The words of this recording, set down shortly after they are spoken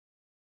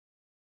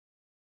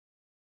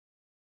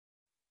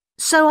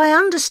So I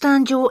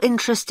understand you're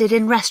interested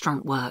in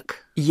restaurant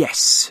work?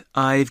 Yes,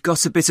 I've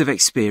got a bit of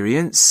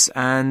experience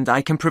and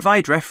I can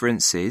provide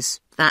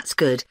references. That's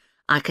good.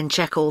 I can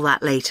check all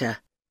that later.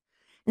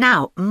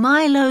 Now,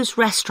 Milo's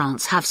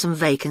restaurants have some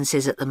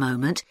vacancies at the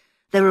moment.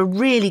 They're a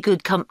really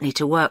good company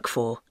to work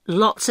for.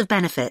 Lots of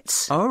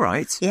benefits. All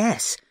right.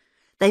 Yes.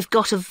 They've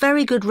got a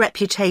very good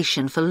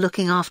reputation for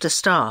looking after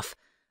staff.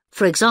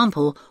 For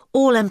example,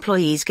 all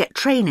employees get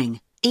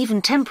training,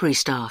 even temporary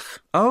staff.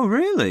 Oh,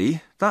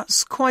 really?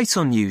 That's quite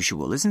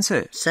unusual, isn't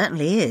it?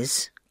 Certainly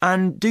is.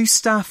 And do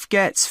staff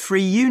get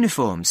free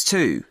uniforms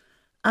too?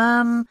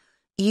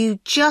 You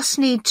just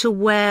need to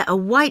wear a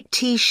white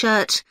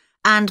t-shirt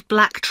and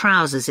black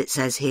trousers, it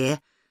says here.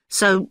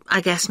 So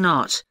I guess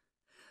not.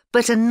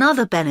 But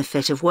another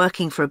benefit of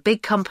working for a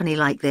big company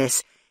like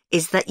this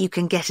is that you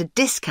can get a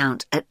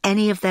discount at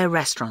any of their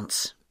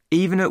restaurants.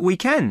 Even at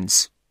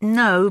weekends?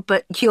 No,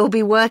 but you'll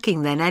be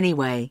working then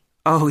anyway.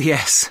 Oh,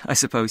 yes, I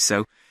suppose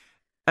so.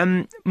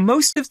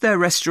 Most of their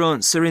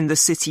restaurants are in the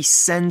city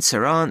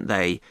centre, aren't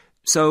they?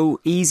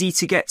 So easy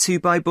to get to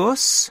by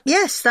bus?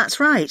 Yes, that's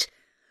right.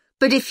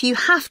 But if you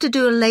have to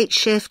do a late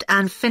shift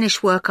and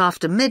finish work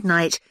after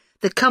midnight,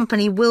 the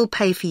company will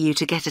pay for you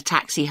to get a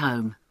taxi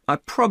home. I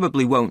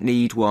probably won't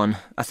need one.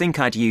 I think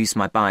I'd use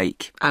my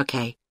bike.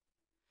 OK.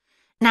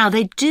 Now,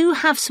 they do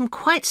have some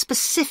quite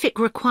specific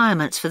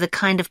requirements for the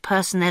kind of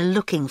person they're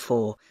looking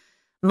for.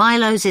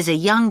 Milo's is a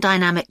young,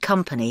 dynamic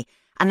company,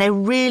 and they're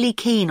really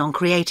keen on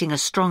creating a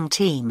strong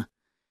team.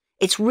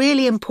 It's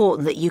really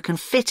important that you can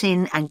fit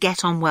in and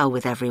get on well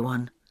with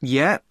everyone.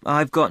 Yeah,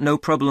 I've got no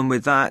problem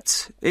with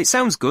that. It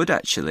sounds good,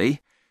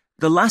 actually.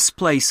 The last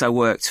place I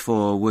worked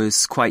for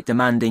was quite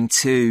demanding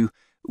too.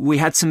 We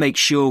had to make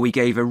sure we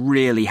gave a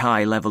really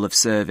high level of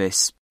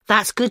service.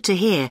 That's good to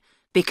hear,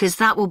 because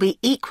that will be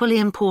equally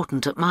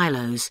important at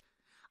Milo's.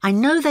 I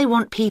know they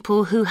want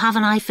people who have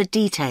an eye for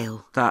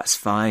detail. That's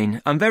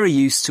fine. I'm very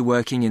used to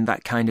working in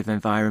that kind of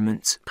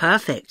environment.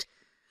 Perfect.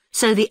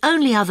 So the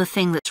only other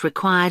thing that's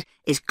required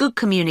is good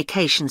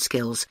communication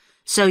skills,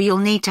 so you'll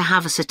need to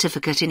have a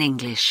certificate in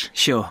English.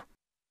 Sure.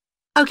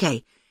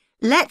 OK,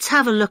 let's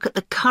have a look at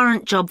the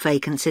current job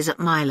vacancies at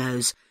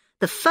Milo's.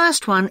 The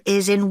first one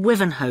is in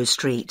Wivenhoe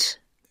Street.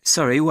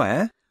 Sorry,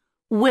 where?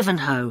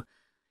 Wivenhoe.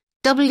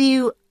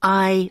 W-I-V-E-N-H-O-E.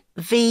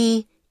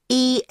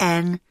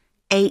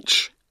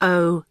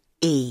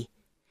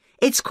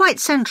 It's quite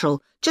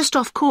central, just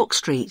off Cork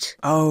Street.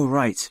 Oh,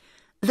 right.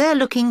 They're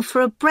looking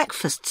for a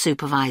breakfast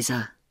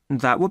supervisor.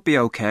 That would be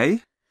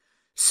okay.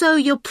 So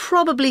you're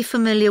probably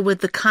familiar with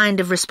the kind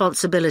of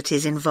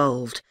responsibilities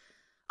involved.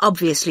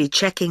 Obviously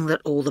checking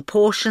that all the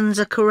portions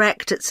are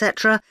correct,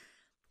 etc.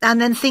 And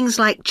then things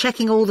like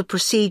checking all the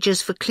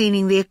procedures for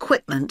cleaning the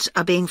equipment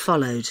are being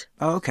followed.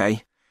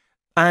 Okay.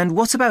 And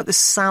what about the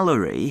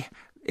salary?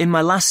 In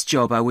my last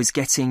job, I was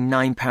getting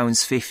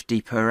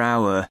 £9.50 per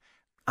hour.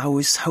 I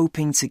was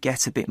hoping to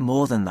get a bit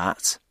more than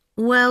that.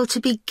 Well, to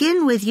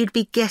begin with, you'd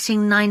be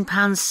getting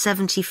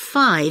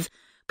 £9.75,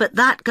 but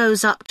that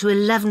goes up to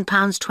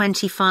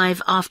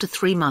 £11.25 after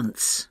 3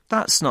 months.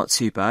 That's not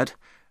too bad.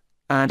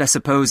 And I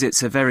suppose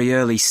it's a very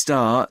early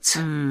start.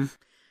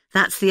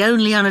 That's the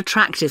only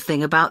unattractive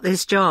thing about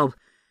this job.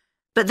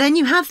 But then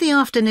you have the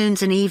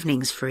afternoons and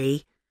evenings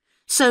free.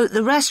 So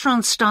the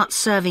restaurant starts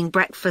serving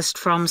breakfast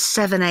from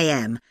 7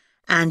 a.m,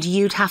 and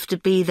you'd have to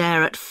be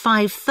there at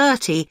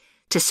 5:30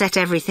 to set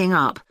everything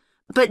up.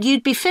 But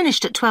you'd be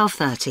finished at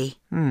 12:30.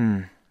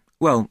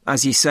 Well,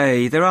 as you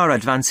say, there are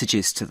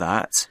advantages to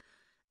that.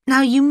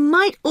 Now, you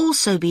might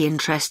also be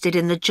interested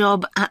in the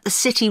job at the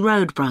City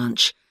Road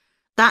branch.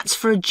 That's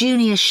for a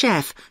junior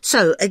chef,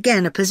 so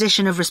again a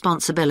position of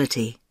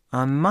responsibility.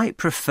 I might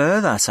prefer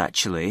that,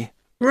 actually.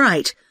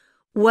 Right.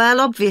 Well,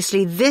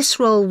 obviously this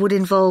role would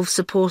involve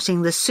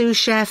supporting the sous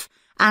chef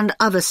and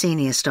other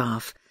senior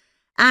staff.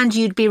 And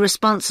you'd be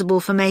responsible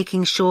for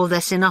making sure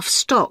there's enough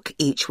stock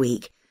each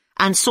week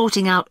and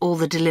sorting out all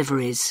the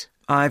deliveries.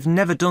 I've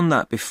never done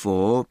that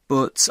before,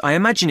 but I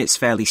imagine it's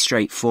fairly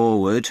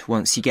straightforward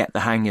once you get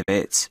the hang of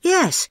it.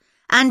 Yes,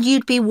 and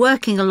you'd be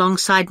working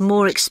alongside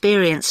more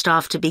experienced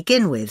staff to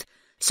begin with,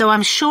 so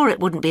I'm sure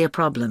it wouldn't be a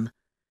problem.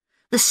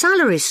 The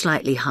salary's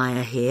slightly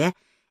higher here.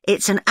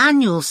 It's an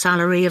annual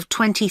salary of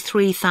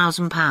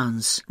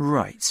 £23,000.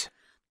 Right.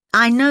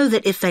 I know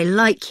that if they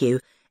like you,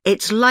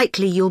 it's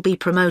likely you'll be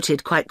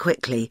promoted quite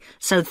quickly,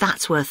 so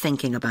that's worth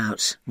thinking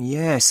about.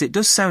 Yes, it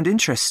does sound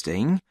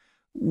interesting.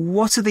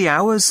 What are the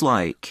hours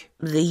like?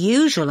 The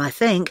usual, I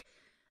think.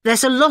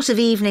 There's a lot of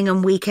evening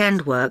and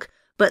weekend work,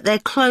 but they're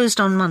closed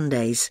on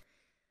Mondays.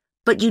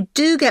 But you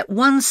do get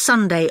one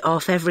Sunday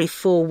off every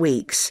 4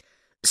 weeks.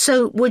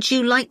 So would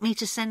you like me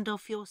to send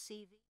off your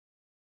CV?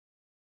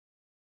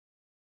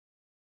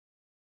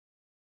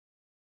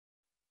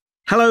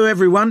 Hello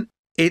everyone.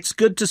 It's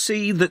good to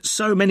see that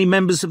so many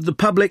members of the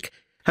public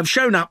have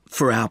shown up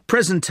for our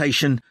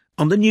presentation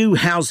on the new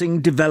housing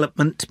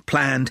development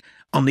planned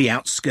on the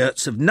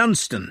outskirts of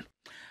Nunston.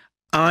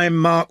 I'm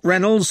Mark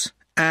Reynolds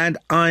and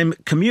I'm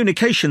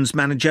Communications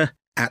Manager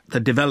at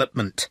the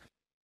development.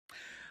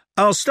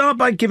 I'll start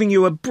by giving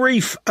you a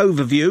brief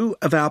overview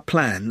of our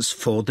plans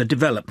for the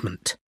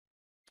development.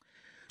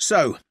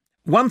 So,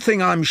 one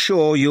thing I'm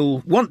sure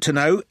you'll want to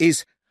know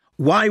is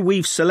why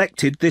we've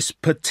selected this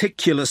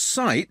particular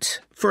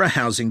site for a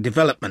housing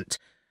development.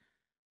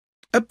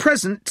 At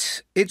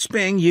present, it's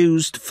being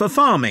used for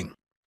farming,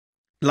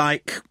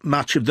 like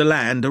much of the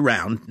land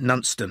around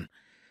Nunston.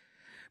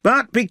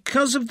 But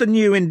because of the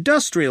new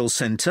industrial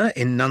centre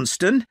in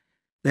Nunston,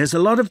 there's a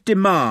lot of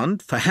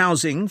demand for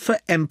housing for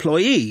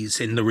employees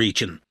in the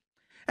region,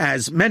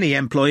 as many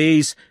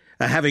employees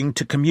are having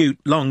to commute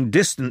long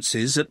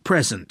distances at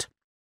present.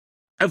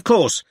 Of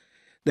course,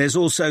 there's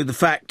also the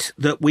fact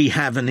that we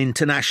have an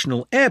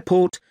international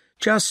airport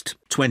just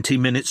 20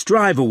 minutes'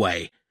 drive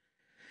away.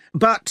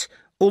 But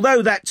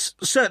although that's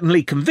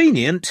certainly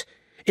convenient,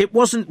 it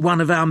wasn't one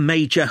of our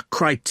major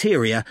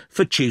criteria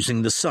for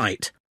choosing the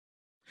site.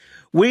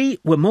 We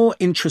were more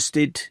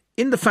interested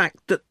in the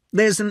fact that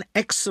there's an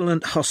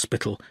excellent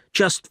hospital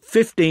just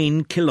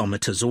 15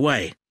 kilometres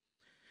away,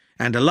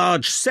 and a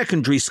large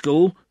secondary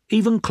school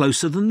even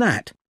closer than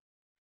that.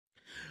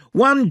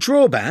 One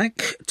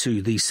drawback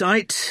to the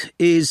site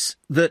is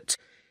that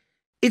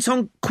it's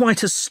on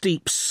quite a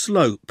steep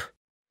slope,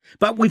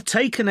 but we've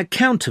taken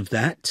account of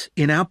that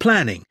in our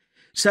planning,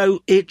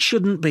 so it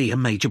shouldn't be a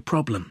major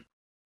problem.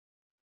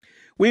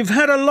 We've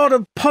had a lot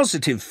of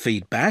positive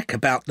feedback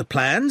about the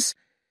plans.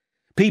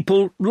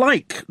 People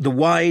like the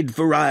wide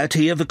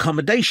variety of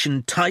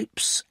accommodation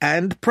types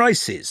and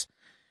prices,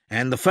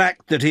 and the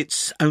fact that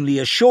it's only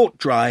a short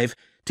drive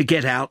to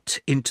get out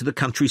into the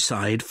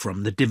countryside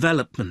from the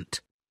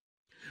development.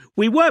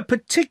 We were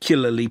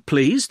particularly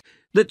pleased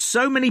that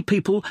so many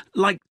people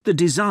liked the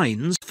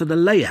designs for the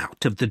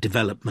layout of the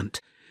development,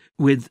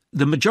 with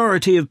the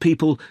majority of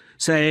people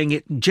saying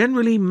it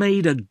generally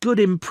made a good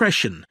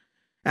impression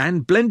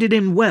and blended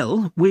in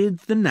well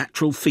with the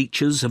natural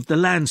features of the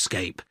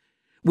landscape,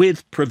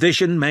 with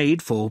provision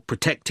made for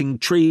protecting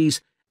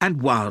trees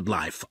and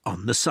wildlife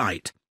on the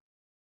site.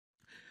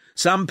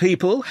 Some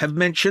people have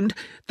mentioned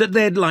that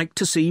they'd like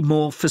to see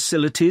more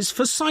facilities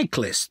for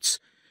cyclists,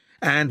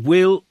 and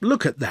we'll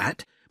look at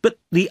that, but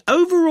the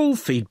overall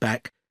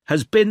feedback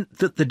has been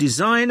that the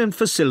design and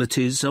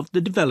facilities of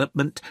the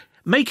development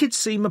make it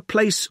seem a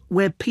place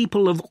where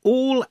people of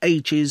all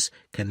ages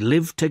can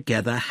live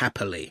together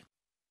happily.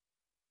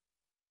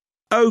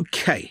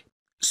 OK,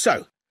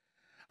 so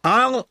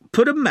I'll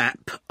put a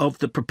map of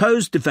the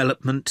proposed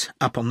development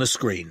up on the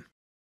screen.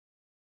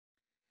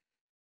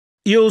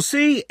 You'll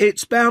see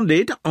it's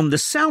bounded on the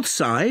south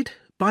side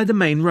by the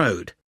main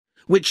road,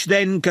 which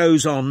then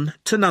goes on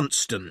to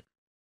Nunston.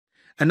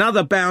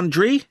 Another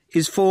boundary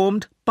is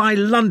formed by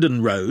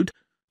London Road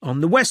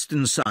on the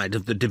western side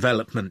of the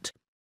development.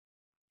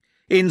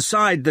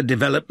 Inside the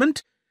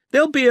development,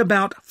 there'll be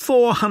about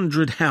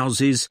 400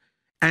 houses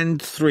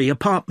and 3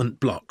 apartment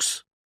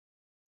blocks.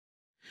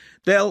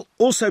 There'll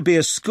also be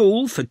a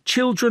school for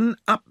children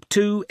up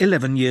to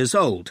 11 years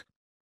old.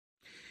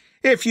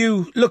 If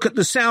you look at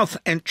the south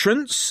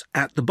entrance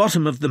at the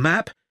bottom of the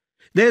map,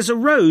 there's a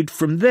road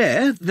from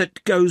there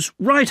that goes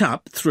right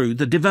up through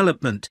the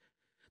development.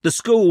 The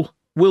school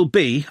will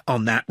be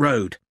on that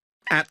road,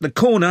 at the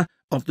corner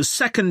of the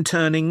second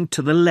turning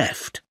to the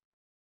left.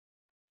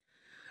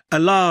 A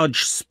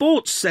large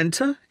sports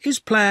centre is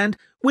planned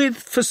with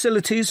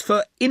facilities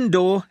for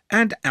indoor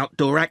and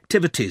outdoor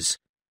activities.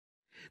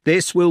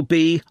 This will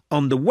be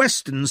on the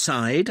western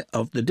side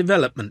of the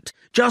development,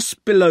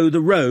 just below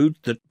the road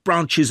that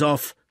branches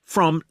off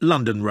from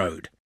London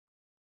Road.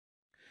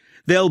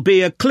 There'll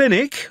be a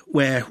clinic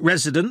where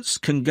residents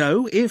can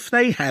go if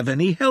they have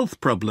any health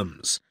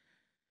problems.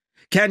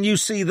 Can you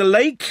see the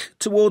lake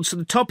towards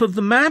the top of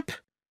the map?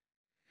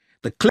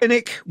 The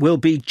clinic will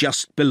be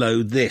just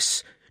below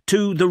this,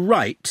 to the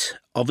right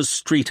of a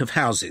street of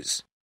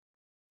houses.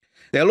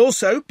 There'll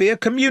also be a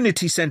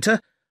community centre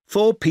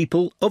for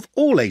people of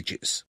all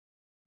ages.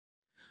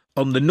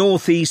 On the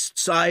northeast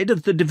side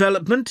of the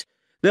development,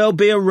 there'll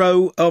be a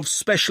row of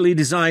specially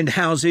designed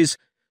houses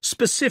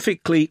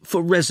specifically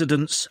for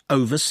residents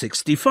over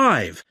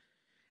 65,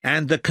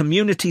 and the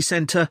community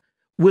centre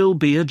will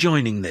be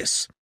adjoining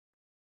this.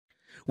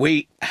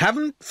 We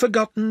haven't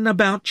forgotten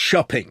about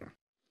shopping.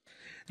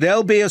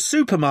 There'll be a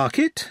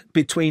supermarket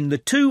between the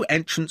 2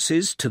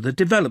 entrances to the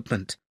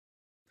development.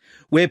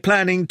 We're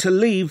planning to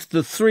leave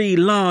the 3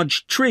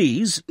 large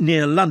trees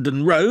near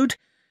London Road,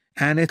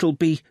 and it'll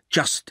be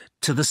just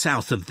to the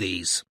south of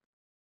these.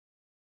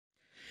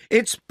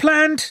 It's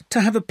planned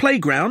to have a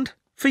playground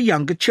for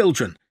younger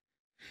children.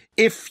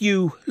 If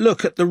you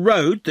look at the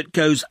road that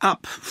goes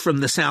up from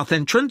the south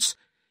entrance,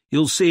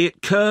 you'll see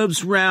it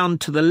curves round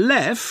to the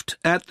left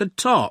at the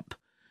top,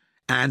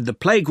 and the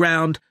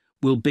playground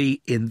will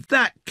be in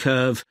that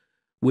curve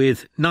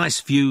with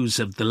nice views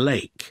of the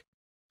lake.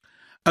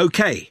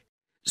 OK,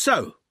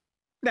 so,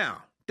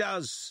 now,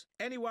 does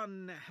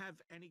anyone have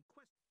any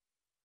questions?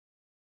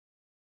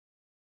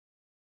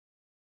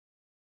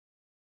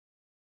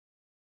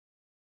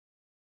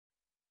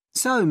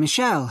 So,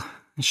 Michelle,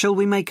 shall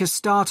we make a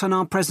start on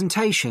our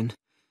presentation?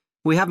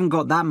 We haven't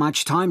got that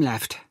much time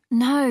left.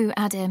 No,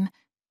 Adam.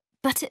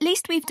 But at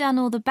least we've done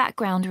all the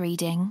background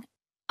reading.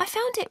 I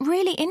found it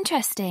really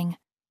interesting.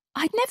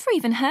 I'd never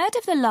even heard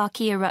of the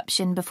Laki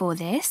eruption before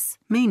this.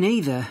 Me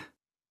neither.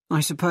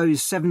 I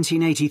suppose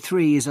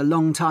 1783 is a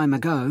long time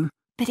ago.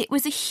 But it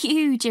was a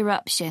huge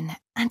eruption,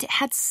 and it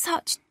had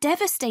such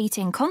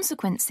devastating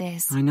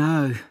consequences. I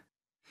know.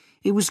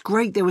 It was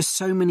great there were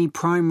so many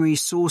primary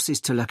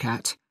sources to look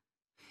at.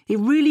 It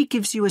really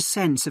gives you a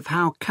sense of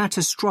how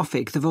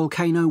catastrophic the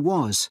volcano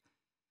was.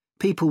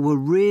 People were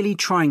really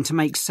trying to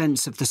make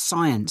sense of the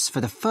science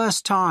for the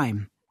first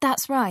time.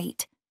 That's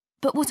right.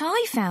 But what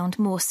I found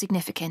more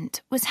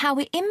significant was how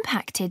it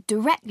impacted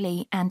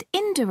directly and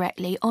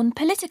indirectly on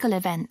political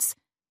events,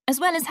 as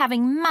well as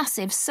having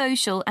massive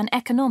social and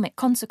economic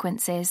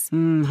consequences.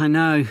 I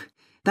know.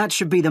 That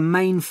should be the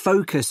main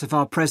focus of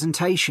our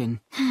presentation.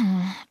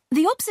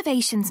 The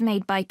observations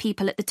made by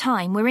people at the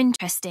time were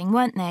interesting,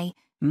 weren't they?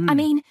 I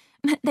mean,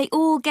 they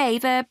all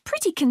gave a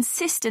pretty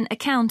consistent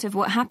account of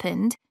what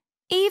happened,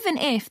 even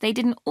if they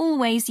didn't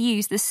always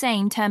use the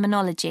same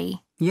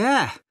terminology.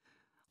 Yeah.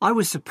 I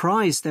was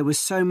surprised there were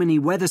so many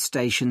weather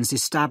stations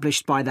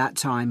established by that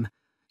time.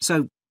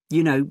 So,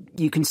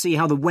 you can see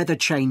how the weather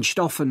changed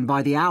often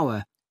by the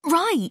hour.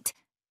 Right.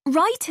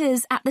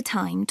 Writers at the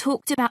time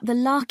talked about the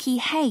Laki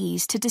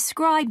haze to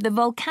describe the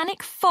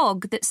volcanic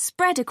fog that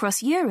spread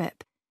across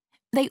Europe.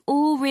 They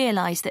all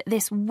realised that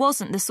this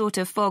wasn't the sort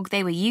of fog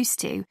they were used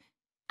to.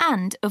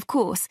 And, of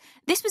course,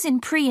 this was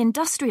in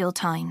pre-industrial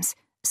times,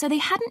 so they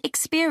hadn't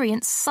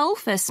experienced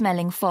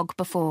sulphur-smelling fog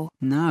before.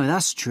 No,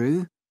 that's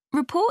true.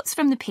 Reports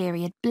from the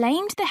period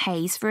blamed the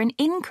haze for an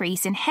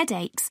increase in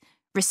headaches,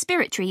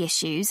 respiratory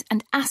issues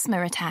and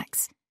asthma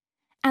attacks.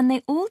 And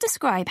they all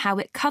describe how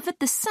it covered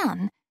the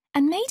sun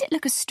and made it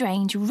look a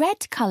strange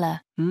red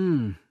colour.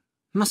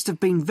 Must have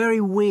been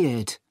very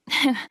weird.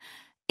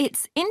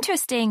 It's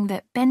interesting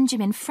that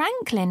Benjamin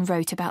Franklin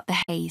wrote about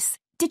the haze.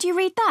 Did you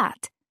read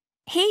that?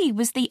 He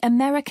was the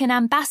American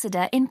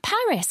ambassador in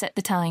Paris at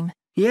the time.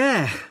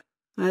 Yeah.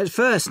 At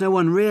first, no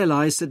one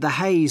realised that the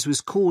haze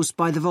was caused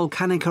by the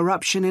volcanic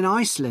eruption in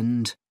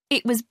Iceland.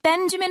 It was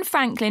Benjamin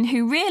Franklin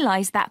who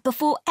realised that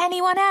before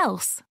anyone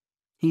else.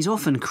 He's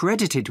often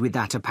credited with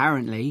that,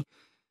 apparently.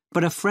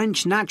 But a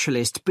French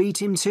naturalist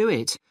beat him to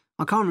it.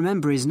 I can't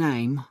remember his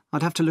name.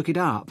 I'd have to look it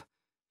up.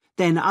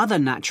 Then other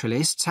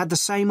naturalists had the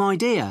same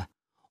idea,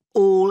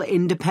 all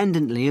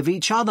independently of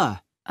each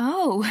other.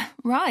 Oh,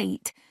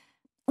 right.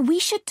 We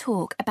should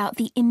talk about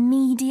the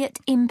immediate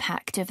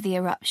impact of the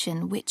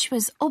eruption, which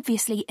was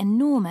obviously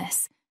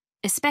enormous,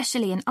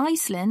 especially in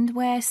Iceland,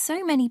 where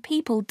so many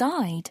people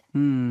died.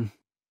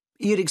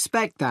 You'd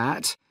expect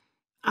that,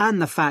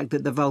 and the fact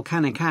that the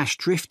volcanic ash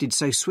drifted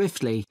so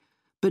swiftly,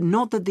 but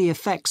not that the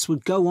effects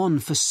would go on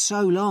for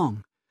so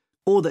long,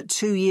 or that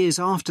 2 years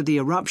after the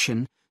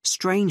eruption,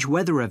 strange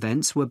weather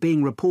events were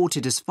being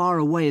reported as far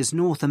away as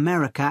North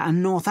America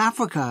and North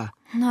Africa.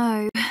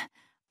 No,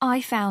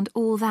 I found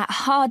all that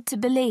hard to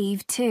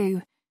believe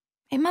too.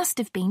 It must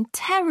have been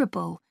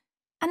terrible,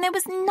 and there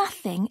was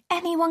nothing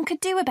anyone could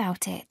do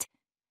about it,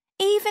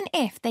 even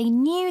if they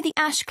knew the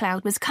ash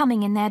cloud was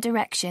coming in their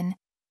direction.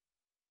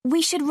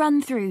 We should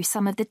run through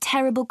some of the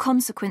terrible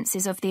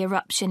consequences of the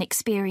eruption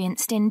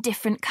experienced in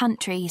different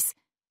countries.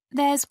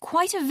 There's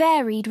quite a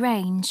varied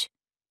range.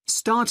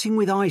 Starting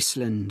with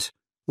Iceland,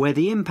 where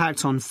the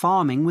impact on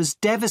farming was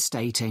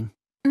devastating.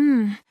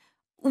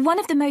 One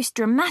of the most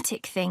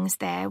dramatic things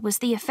there was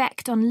the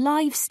effect on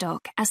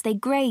livestock as they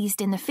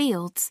grazed in the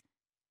fields.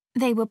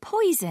 They were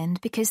poisoned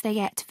because they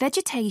ate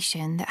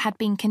vegetation that had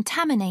been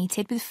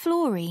contaminated with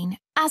fluorine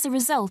as a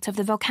result of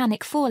the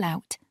volcanic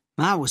fallout.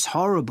 That was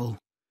horrible.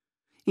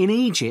 In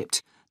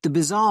Egypt, the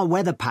bizarre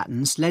weather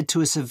patterns led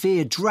to a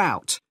severe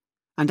drought,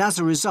 and as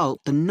a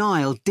result the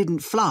Nile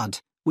didn't flood,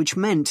 which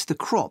meant the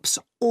crops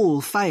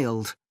all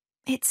failed.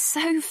 It's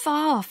so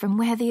far from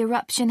where the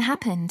eruption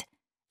happened,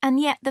 and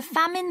yet the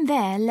famine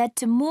there led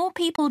to more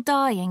people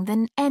dying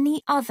than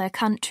any other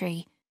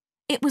country.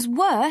 It was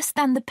worse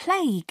than the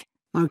plague.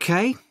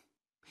 OK.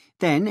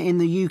 Then, in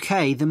the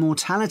UK, the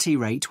mortality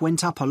rate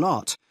went up a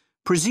lot,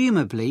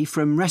 presumably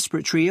from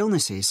respiratory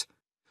illnesses.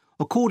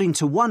 According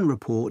to one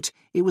report,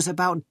 it was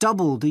about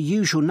double the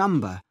usual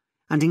number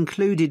and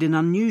included an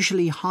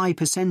unusually high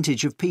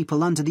percentage of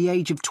people under the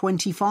age of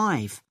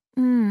 25.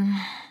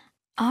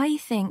 I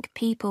think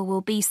people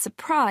will be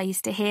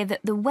surprised to hear that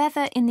the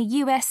weather in the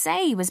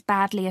USA was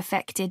badly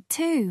affected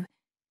too.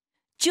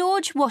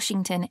 George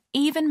Washington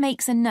even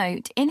makes a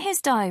note in his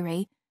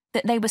diary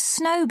that they were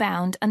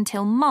snowbound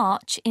until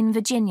March in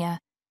Virginia.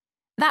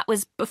 That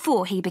was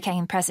before he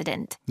became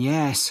president.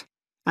 Yes,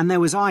 and there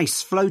was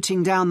ice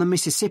floating down the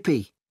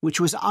Mississippi,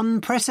 which was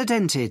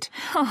unprecedented.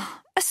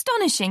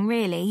 Astonishing,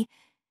 really.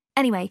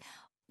 Anyway,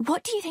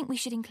 what do you think we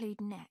should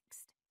include next?